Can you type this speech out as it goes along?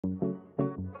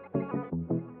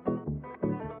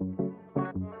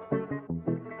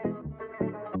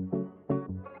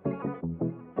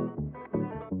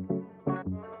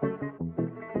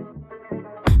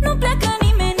pleacă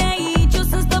nimeni aici. Eu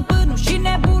sunt stăpânul și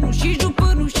nebunul și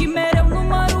jupânul și mereu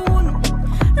numărul 1.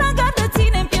 La gardă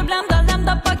ținem piept, le-am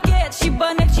dat pachet și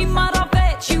bănec și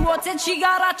marafet și oțet și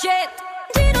garacet.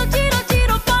 Giro, giro,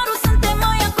 giro, paru, suntem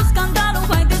aia cu scandalul.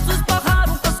 Haide sus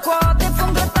paharul, că scoate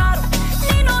fungătarul.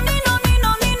 Nino, Nino,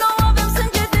 Nino, Nino, avem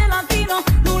sânge de latino.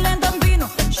 Nu le dăm vino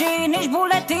și nici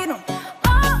buletinul.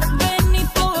 A venit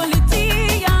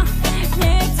poliția,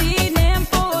 ne ținem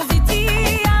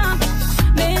poziția,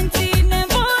 menținem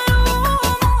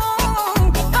volumul,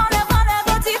 valea, valea,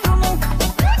 dați drumul.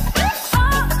 A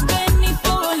venit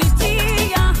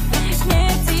poliția, ne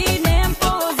ținem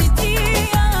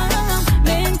poziția,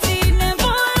 menținem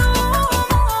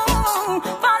volumul,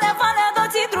 valea, valea,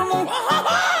 dați drumul.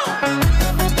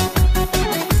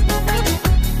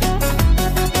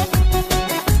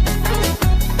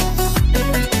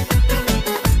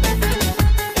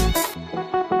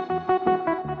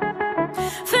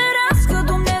 Ferească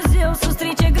Dumnezeu să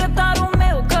strice grătarul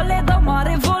meu, că le dau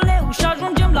mare voleu și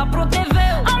ajungem la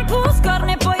ProTV-ul. Am pus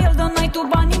carne pe el, dă n-ai tu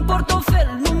bani în portofel,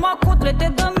 numai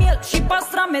cotlete de miel și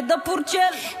pastrame de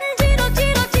purcel. Giro,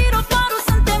 giro, giro, paru,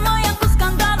 suntem aia cu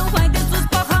scandalul. Haide sus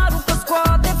paharul, că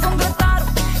scoate fungătarul.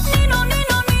 Nino,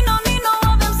 Nino, Nino, Nino,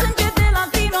 avem sânge de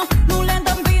latino. Nu le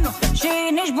dăm vino și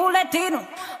nici buletinul.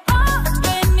 A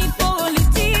venit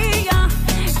poliția,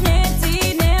 ne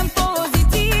ținem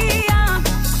poziția,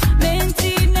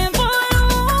 menținem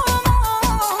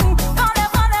volumul, valea,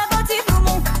 valea, dați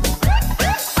drumul.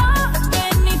 A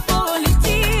venit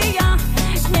poliția,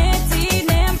 ne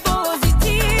ținem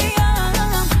poziția,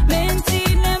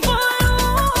 menținem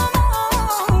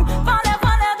volumul, valea,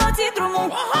 valea, dați drumul.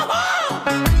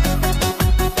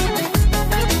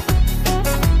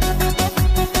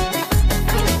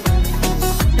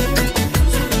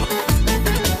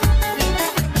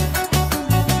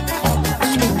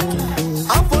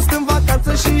 Am fost în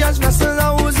vacanță și aș vrea să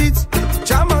auziți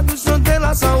ce-am adus-o de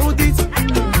la saudiți.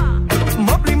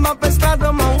 Mă plimbam pe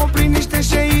stradă, m-au oprit niște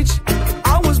șeici.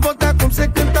 Auzi botea cum se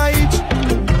cântă aici.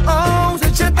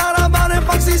 Auzi ce taravane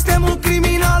fac sistemul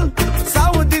criminal.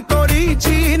 Saudit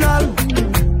original.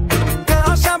 Că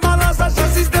așa balans, așa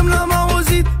sistem l-am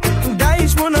auzit. De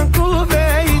aici până în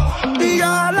Cuveit.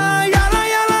 Iala, iala,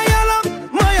 iala, iala,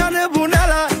 mă ia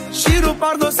nebuneala și rup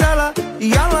ardoseala.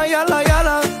 Iala, iala,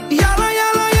 iala, iala,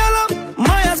 iala, iala,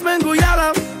 mă ia smenguiala.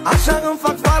 Așa îmi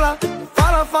fac fala,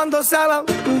 fala, fandoseala.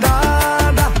 Da,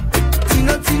 da,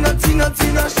 țină, țină, țină,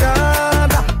 țină așa,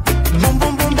 da. Bum,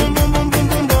 bum, bum, bum, bum, bum, bum,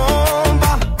 bum,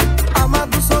 bomba. Am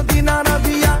adus-o din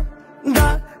Arabia.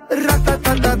 Da,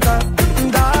 ra-ta-ta-ta-ta.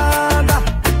 Da, da,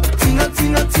 țină,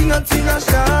 țină, țină, țină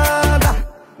așa, da.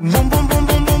 Bum, bum, bum,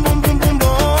 bum, bum, bum, bum, bum,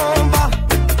 bomba.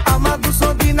 Am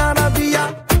adus-o din Arabia.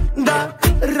 Da,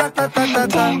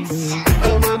 ra-ta-ta-ta-ta.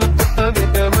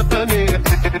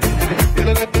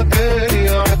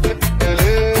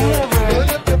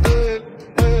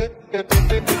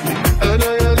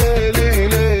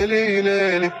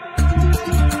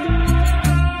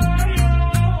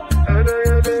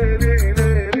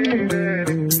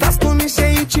 Stați cu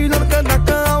mișeicilor, că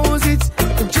dacă auziți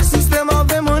ce sistem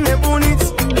avem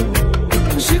înnebuniți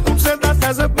și cum se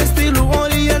datează pe stilul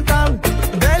oriental,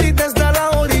 Belitez de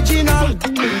la original.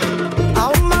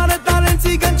 Au mare talent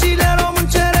țigăncile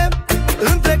româncele,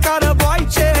 între care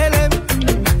boaicele.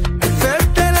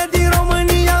 Fetele din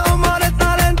România au mare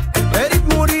talent, pe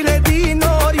ritmurile din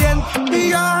Orient.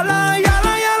 Iala,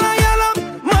 iala, iala, iala,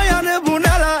 mă ia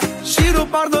nebuneala și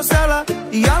rup ardoseala.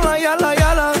 Iala, iala,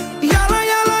 iala, iala,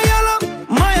 iala, iala,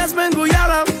 mă ia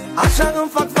smenguiala. Așa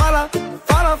îmi fac fala,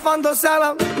 fala, fandoseala.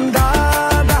 Da,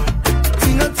 da,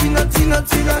 țină, țină, țină,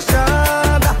 țină așa,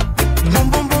 da. Bum,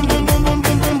 bum, bum, bum, bum, bum,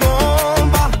 bum, bum,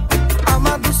 bomba. Am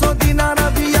adus-o din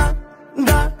Arabia.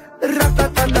 Da,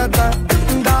 ra-ta-ta-ta-ta.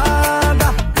 Da, da,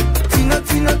 țină,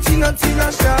 țină, țină, țină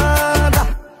așa, da.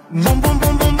 Bum, bum,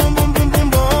 bum, bum, bum, bum, bum, bum,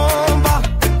 bomba.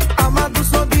 Am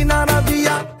adus-o din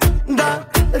Arabia. Da,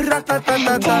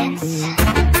 ra-ta-ta-ta-ta.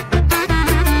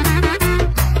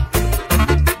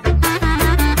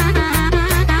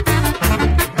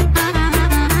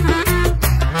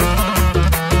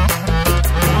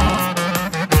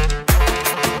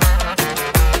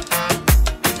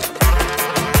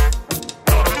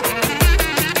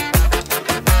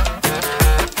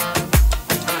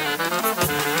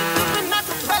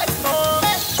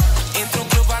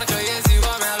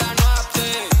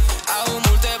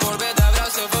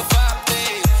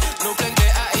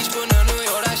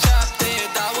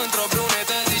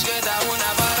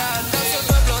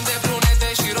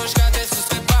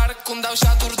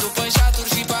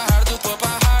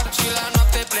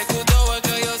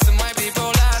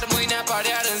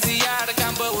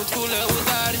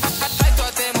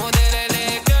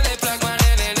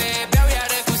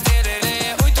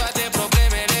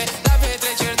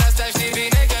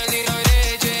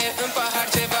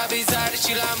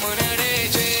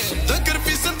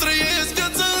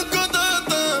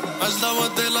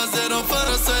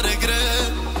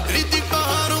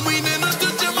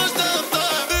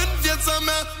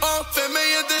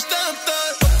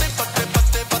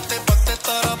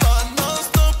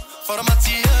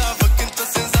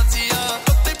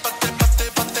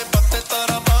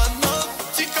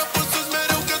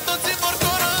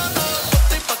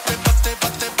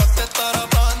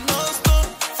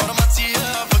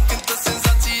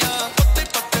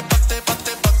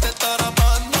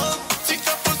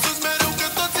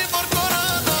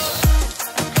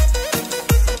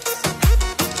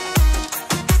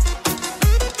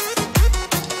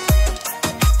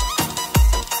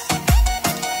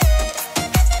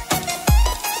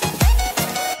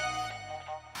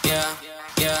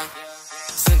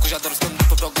 doar scund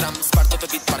după program. Spart tot pe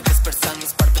beat, parcă sper să nu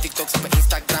spart pe TikTok sau pe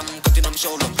Instagram. Continuăm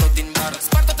show-ul, luăm tot din bar.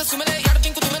 Spart toate sumele, iar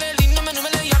vin cu numele, lin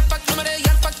numele, iar fac numere,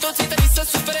 iar fac toți haterii să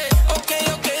sufere. Ok.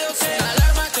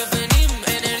 Alarma că venim,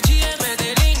 energie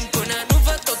Medellin. Până nu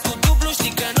văd totul dublu,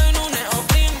 știi că noi nu ne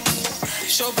oprim.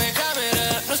 Show pe cameră,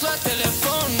 nu-ți lua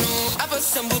telefonul.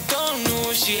 Apăsăm butonul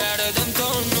și arătăm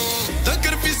tonul. Dacă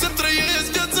ar fi să-mi trăiesc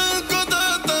viața încă o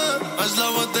dată, aș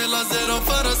lua de la zero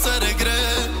fără să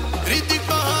regret. Ridic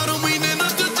paharul, mâine nu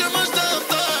știu ce mă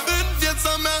așteaptă. În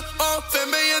viața mea o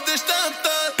femeie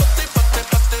deșteaptă.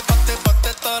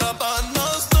 Bate taraba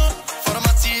non-stop.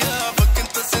 Formația vă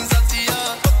cântă senzația.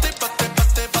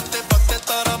 Bate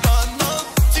taraba non.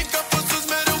 Ții capul sus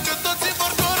mereu că toții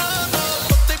vor corona.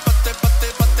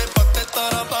 Bate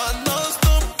taraba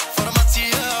non-stop.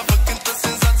 Formația vă cântă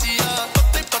senzația.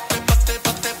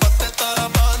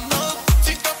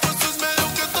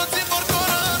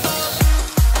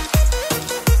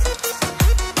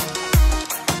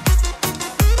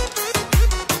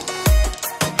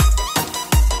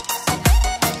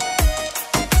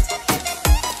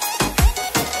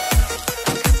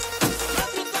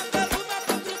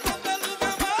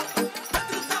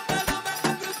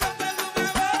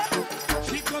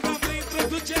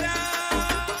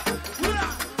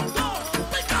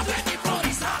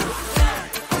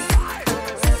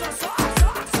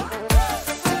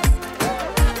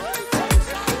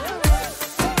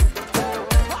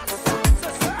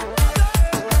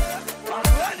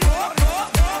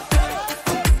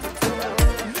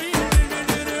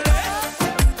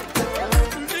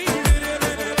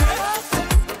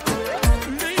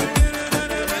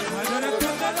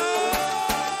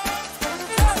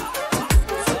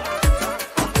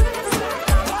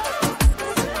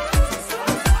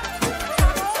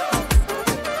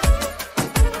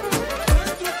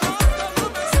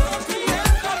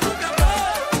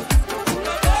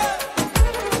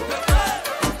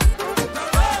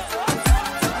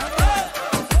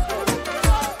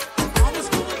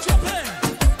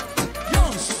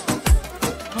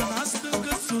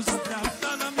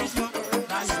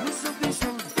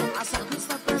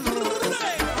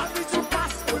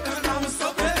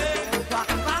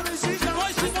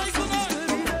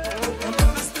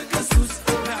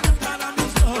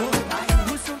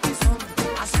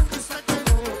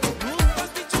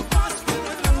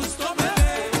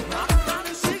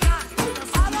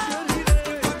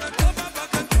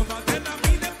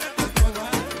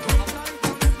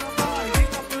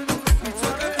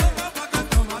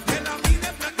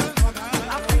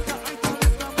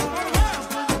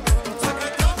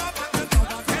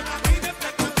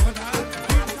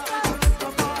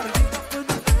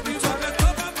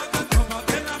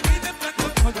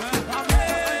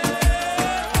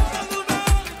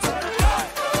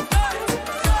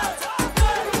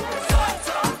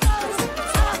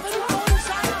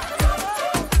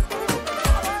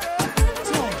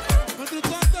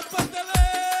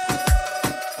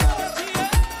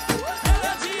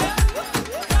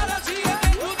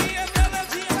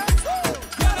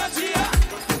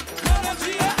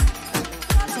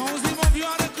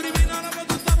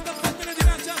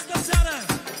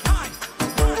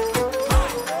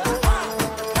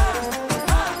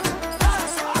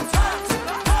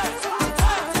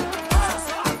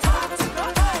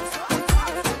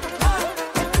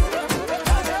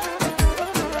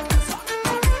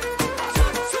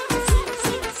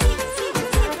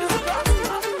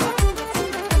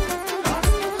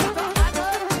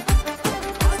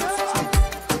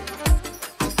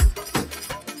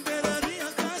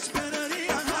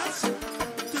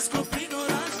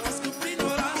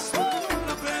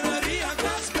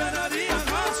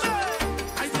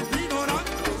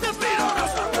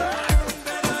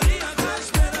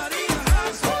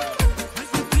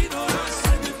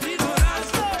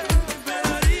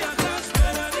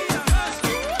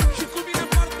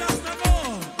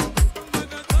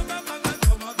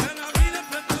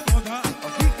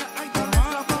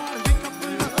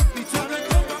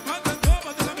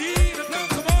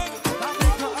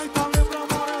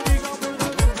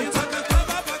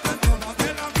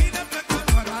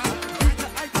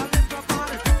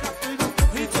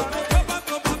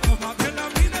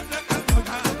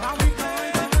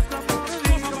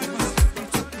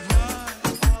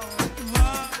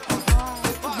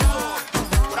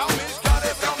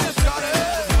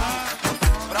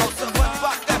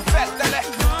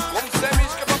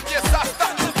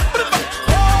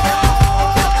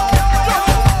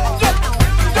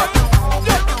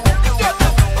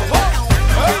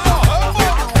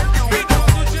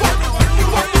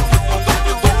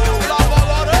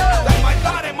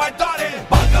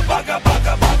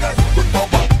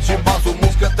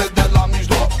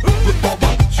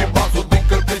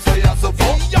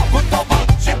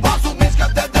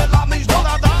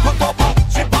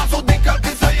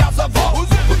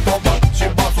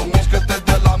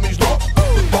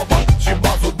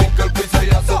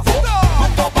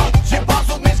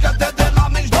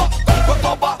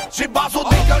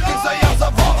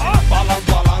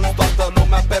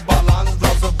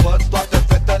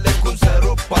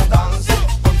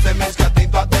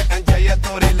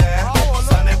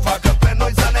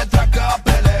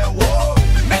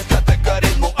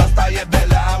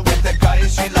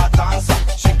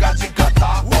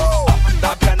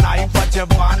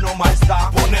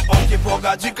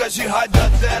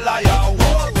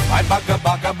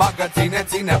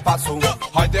 ține pasul.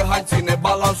 Haide, hai, ține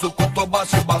balansul cu toba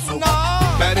și basul.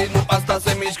 Perinul asta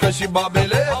se mișcă și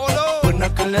babele, până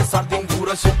când le sar din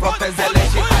gură și protezele.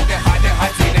 Și haide, haide,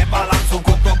 hai, ține balansul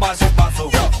cu toba și basul.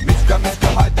 Mișcă, mișcă,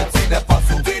 haide, ține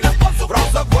pasul. Vreau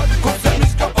să văd cum se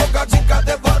mișcă o gagică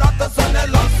adevărată, să ne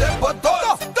lase pe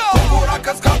toți cu gura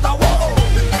căscată, wow.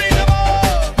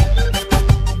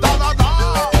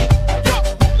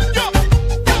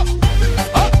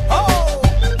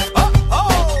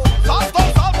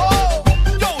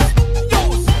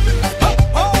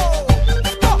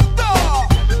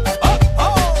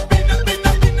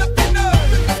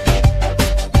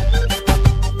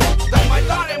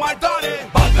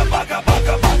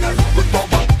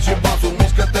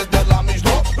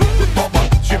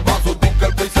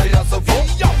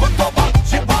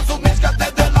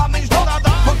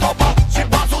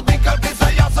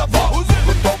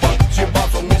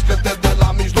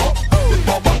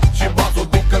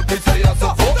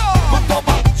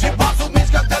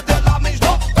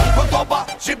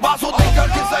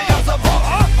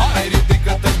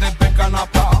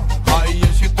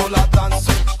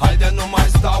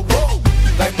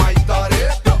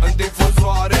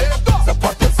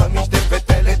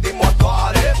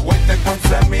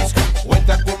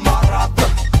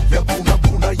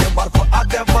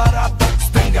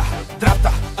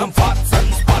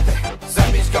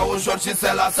 Și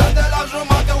se lasă de la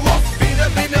jumătate. Bine,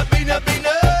 bine, bine,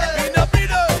 bine, bine,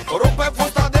 bine. Rupe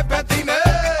fusta de pe tine.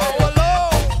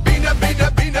 Bine, bine,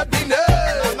 bine, bine,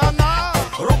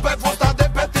 rupe fusta de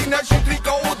pe tine și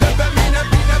tricoul de pe mine.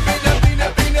 Bine, bine, bine,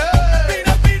 bine,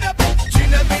 bine, bine.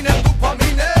 Cine vine după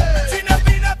mine? Cine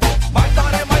vine? Mai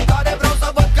tare, vreau să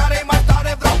văd care-i mai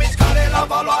tare. Vreau mișcare la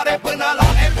valoare până la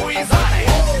epuizare.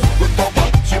 Cu toba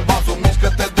și basul,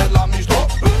 mișcă-te de la mijloc.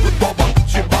 Cu toba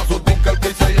și basul din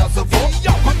călcâi să iasă.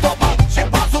 Cu toba și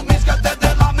basul, mișcă-te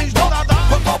de la mijloc.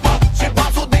 Cu toba și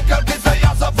basul din călcâi să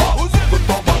iasă foc. Cu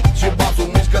toba și basul,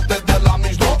 mișcă-te de la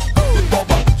mijloc. Cu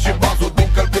toba și basul din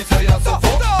călcâi să iasă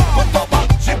foc. Cu toba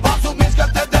și basul,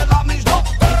 mișcă-te de la mijloc.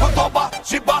 Cu toba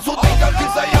și basul din călcâi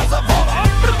să iasă foc.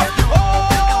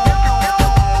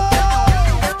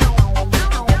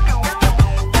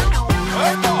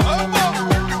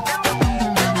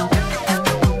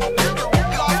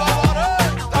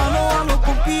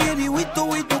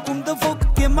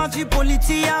 Și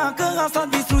poliția, că asta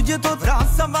distruge tot. Vrea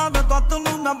să vadă toată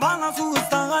lumea balansul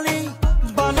ăsta alei.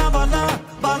 Bala, bala,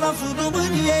 balansul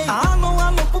României. Alo,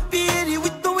 alo, pupierii,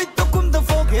 uite, uite cum dă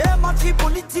foc. E mat și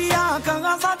poliția, că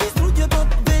asta distruge tot.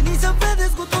 Veniți să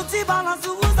vedeți cu toții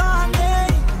balansul ăsta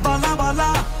alei. Bala,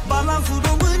 bala, balansul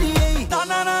României.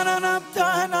 Da-na-na-na-na,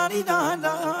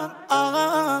 da-na-na-na-na.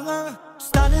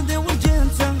 Stare de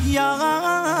urgență, ia,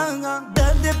 de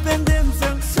dependență.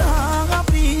 S-a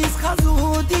aprins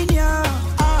cazul din ea,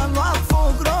 a luat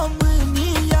foc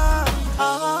România.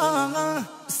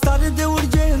 Stare de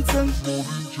urgență,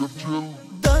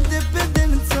 de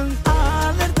dependență,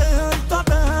 alertă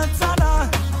toată țara.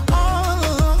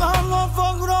 A luat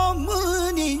foc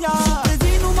România. De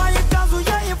zi nu mai e cazul,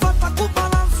 ea e fata cu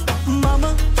balans. Mamă,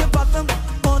 ce fată,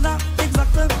 ora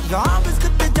exactă. Ia vezi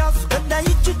câte ceasuri, că de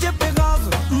aici începe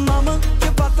gazul. Mamă, ce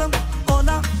fată,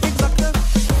 ora exactă.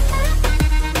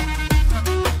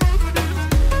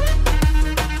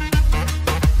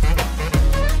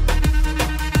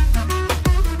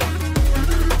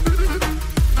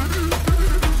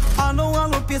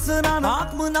 Piesă rană,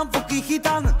 acum n-am făcut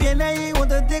hitană. Pielea ei o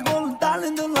dă de gol,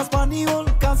 talentul la spaniol.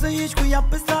 Ca să ieși cu ea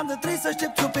pe stradă, trebuie să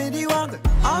aștepți o perioadă.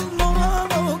 Alo,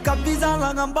 alo, ca viza la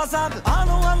ambasadă.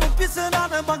 Alo, alo, piesă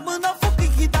rană, bag mâna,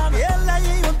 făcut hitană. Pielea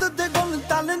ei o dă de gol,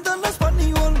 talentul la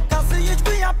spaniol. Ca să ieși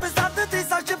cu ea pe stradă, trebuie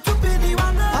să aștepți o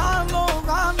perioadă. Alo,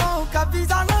 alo, ca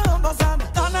viza la ambasadă.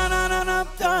 Da-na-na-na-na,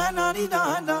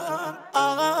 da-na-na-na-na.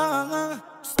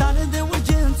 Stare de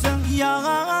urgență, ia,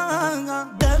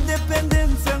 de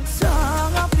dependență. S-a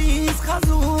aprins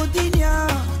cazul din ea,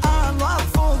 a luat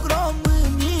foc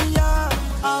România.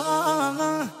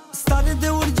 Stare de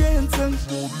urgență,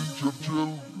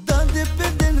 de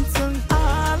dependență,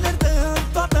 alertă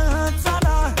toată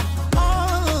țara.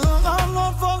 A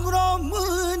luat foc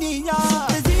România.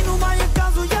 De zi nu mai e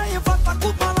cazul, ea e fata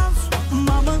cu balansul.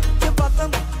 Mamă, ce fată,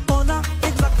 ora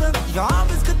exactă. Ia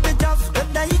vezi câte ceasuri, că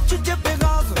de aici începe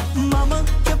gazul. Mamă,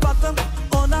 ce fată,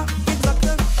 ora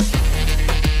exactă.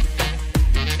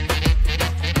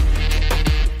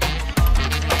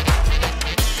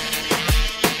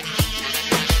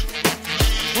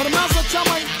 Urmează cea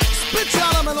mai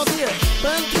specială melodie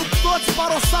pentru toți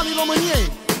parosanii României,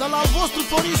 de la al vostru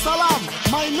Florin Salam,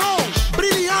 mai nou,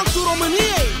 briliantul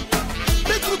României,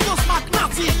 pentru toți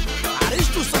magnații. care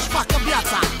știu să-și facă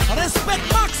viața. Respect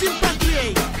maxim pentru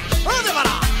ei.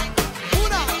 Adevărat! 1,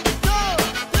 2,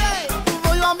 3.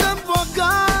 Voi oameni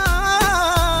bogați,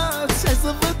 hai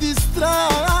să vă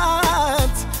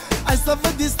distrați, hai să vă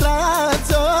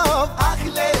distrați. Ah,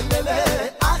 lelele,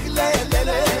 ah,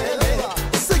 lelele,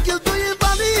 să cheltuie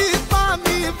banii,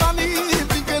 banii, banii,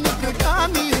 fiindcă ne trec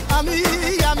anii,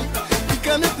 anii, anii,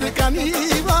 fiindcă ne trec anii.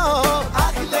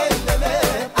 Ah, lelele,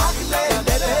 ah,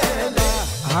 lelele,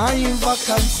 hai în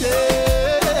vacanțe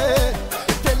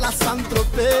pe la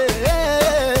Saint-Tropez,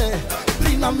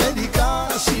 prin America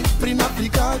și prin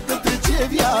Africa, că trece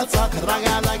viața,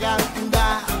 raga, raga, da.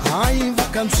 Hai în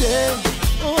vacanțe,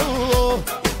 oh,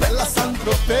 pe la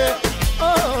Saint-Tropez,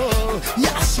 oh,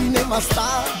 ia și nevasta,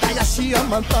 da, ia și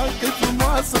amanta, că-i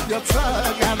frumoasă viața,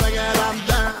 raga, raga,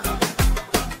 da.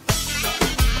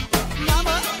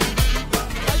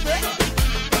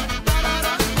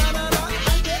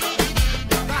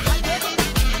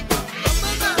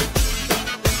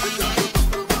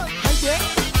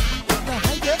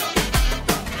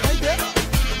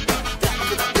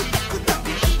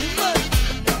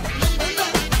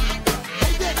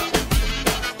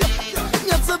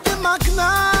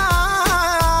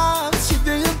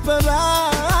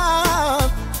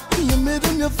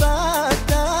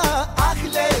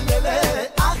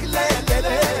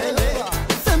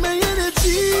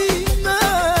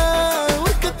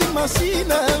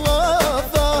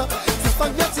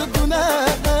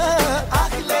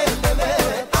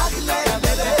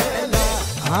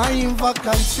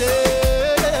 Vacanțe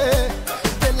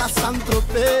pe la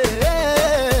Saint-Tropez,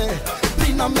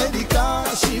 prin America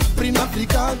și prin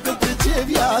Africa, că trece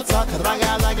viața,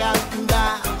 raga, raga,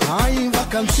 da. Hai în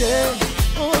vacanțe,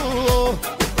 oh,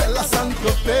 pe la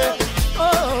Saint-Tropez,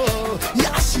 oh,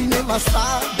 ia și nevasta,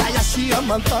 da, ia și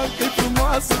amanta, că-i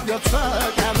frumoasă viața,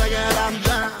 raga, raga,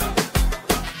 da.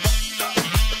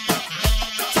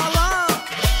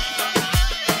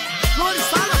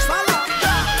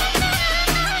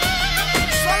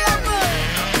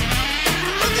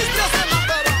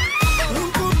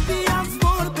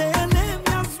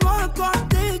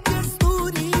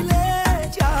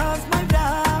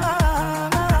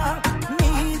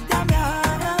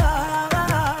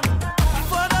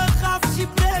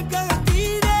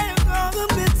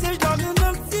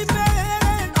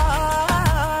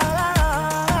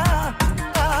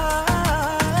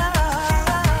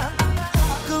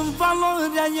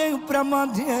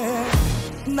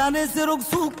 N-are să rog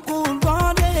sub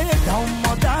culoare, dau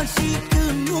moda și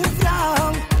când nu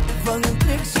vreau, vă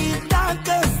întreg și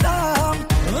dacă stau,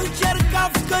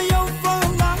 încercați că eu vă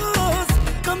las,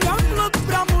 că mi-am luat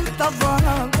prea mult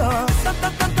avară.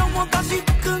 Dau moda și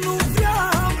când nu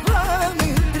vreau, vă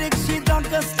întreg și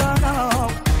dacă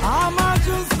stau. Am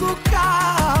ajuns cu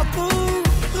capul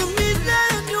în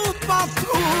mileniul 4.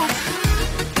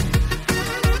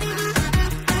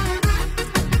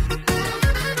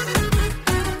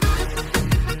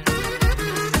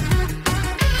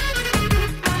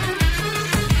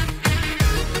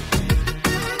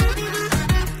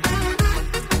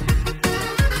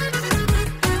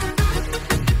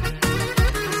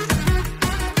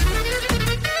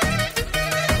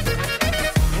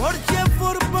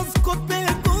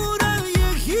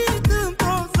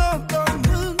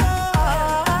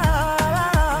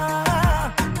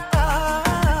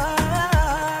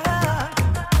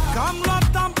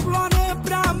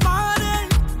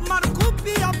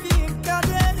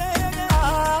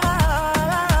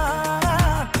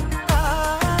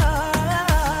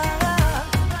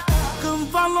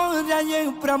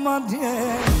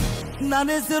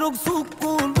 N-are să rog sub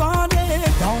culoare,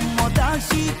 dau moda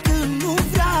și când nu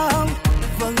vreau,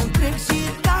 vă întreg și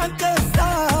dacă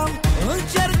stau,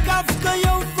 încercați că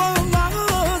eu vă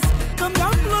las, că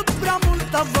mi-am luat prea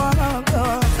mult avară.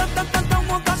 Dau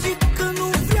moda și când nu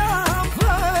vreau,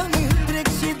 vă întreg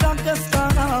și dacă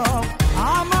stau.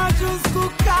 Am ajuns cu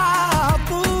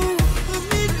capul în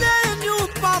mileniul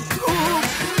 4.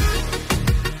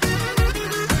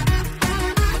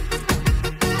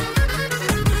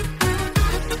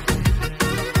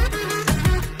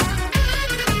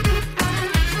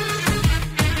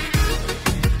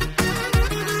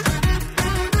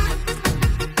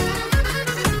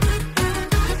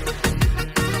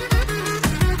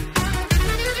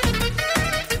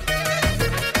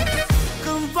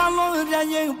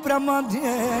 Prea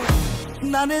mare,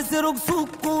 n-are să rog sub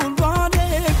culoare,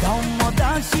 dau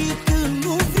moda și când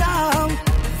nu vreau,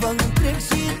 vă întreg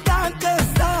și dacă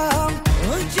stau,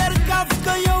 încercați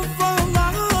că eu